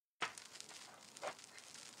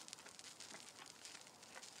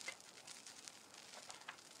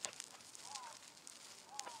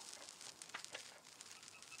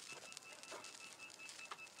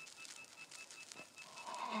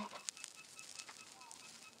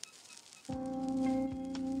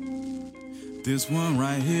This one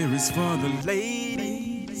right here is for the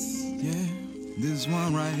ladies. Yeah, this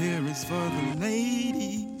one right here is for the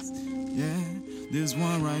ladies. Yeah, this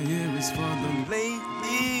one right here is for the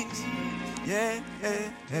ladies. Yeah,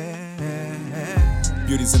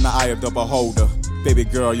 Beauty's in the eye of the beholder. Baby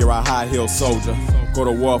girl, you're a high heel soldier. Go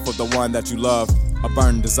to war for the one that you love. A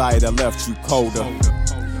burning desire that left you colder.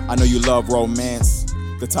 I know you love romance,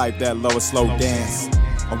 the type that love a slow dance.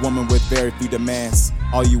 A woman with very few demands.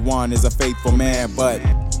 All you want is a faithful man, but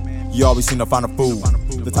you always seem to find a fool.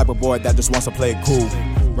 The type of boy that just wants to play it cool.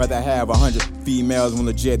 Rather have 100 females when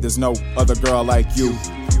legit there's no other girl like you.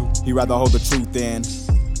 He'd rather hold the truth in,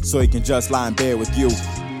 so he can just lie in bed with you.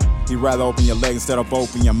 He'd rather open your legs instead of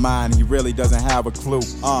open your mind. He really doesn't have a clue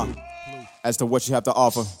as to what you have to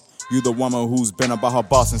offer. You the woman who's been about her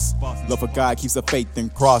bosses. Love for God keeps her faith in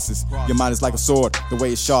crosses. Your mind is like a sword, the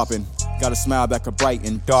way it's sharpened. Got a smile that could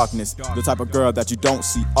brighten darkness. The type of girl that you don't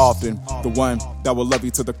see often. The one that will love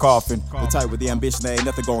you to the coffin. The type with the ambition that ain't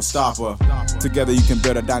nothing gonna stop her. Together you can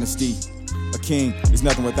build a dynasty. A king is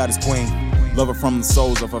nothing without his queen. Love her from the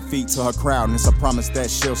soles of her feet to her crown. It's a promise that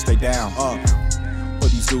she'll stay down. But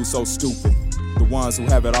these dudes so stupid. The ones who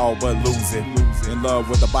have it all but lose it. In love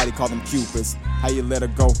with a body, call them cupids. How you let her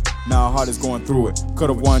go? Now her heart is going through it.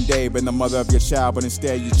 Could've one day been the mother of your child, but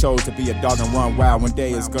instead you chose to be a dog and run wild. One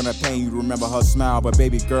day it's gonna pain you to remember her smile, but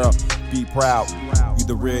baby girl, be proud. You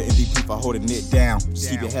the real MVP for holding it down. Just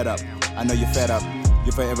keep your head up. I know you're fed up.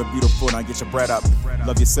 You're forever beautiful, now get your bread up.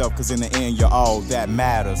 Love yourself, cause in the end you're all that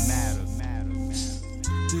matters.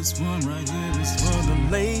 this one right here is for the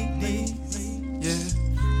ladies. Yeah,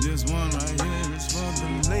 this one right here is for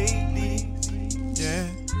the ladies. Yeah,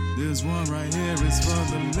 this one right here is for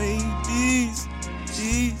the ladies.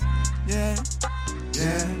 Yeah.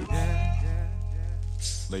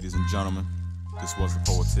 Ladies and gentlemen, this was The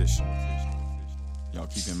Poetician. Y'all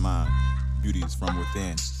keep in mind, beauty is from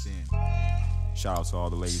within. Shout out to all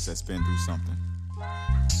the ladies that's been through something.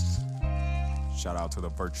 Shout out to the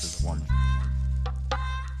virtuous woman.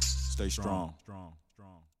 Stay strong.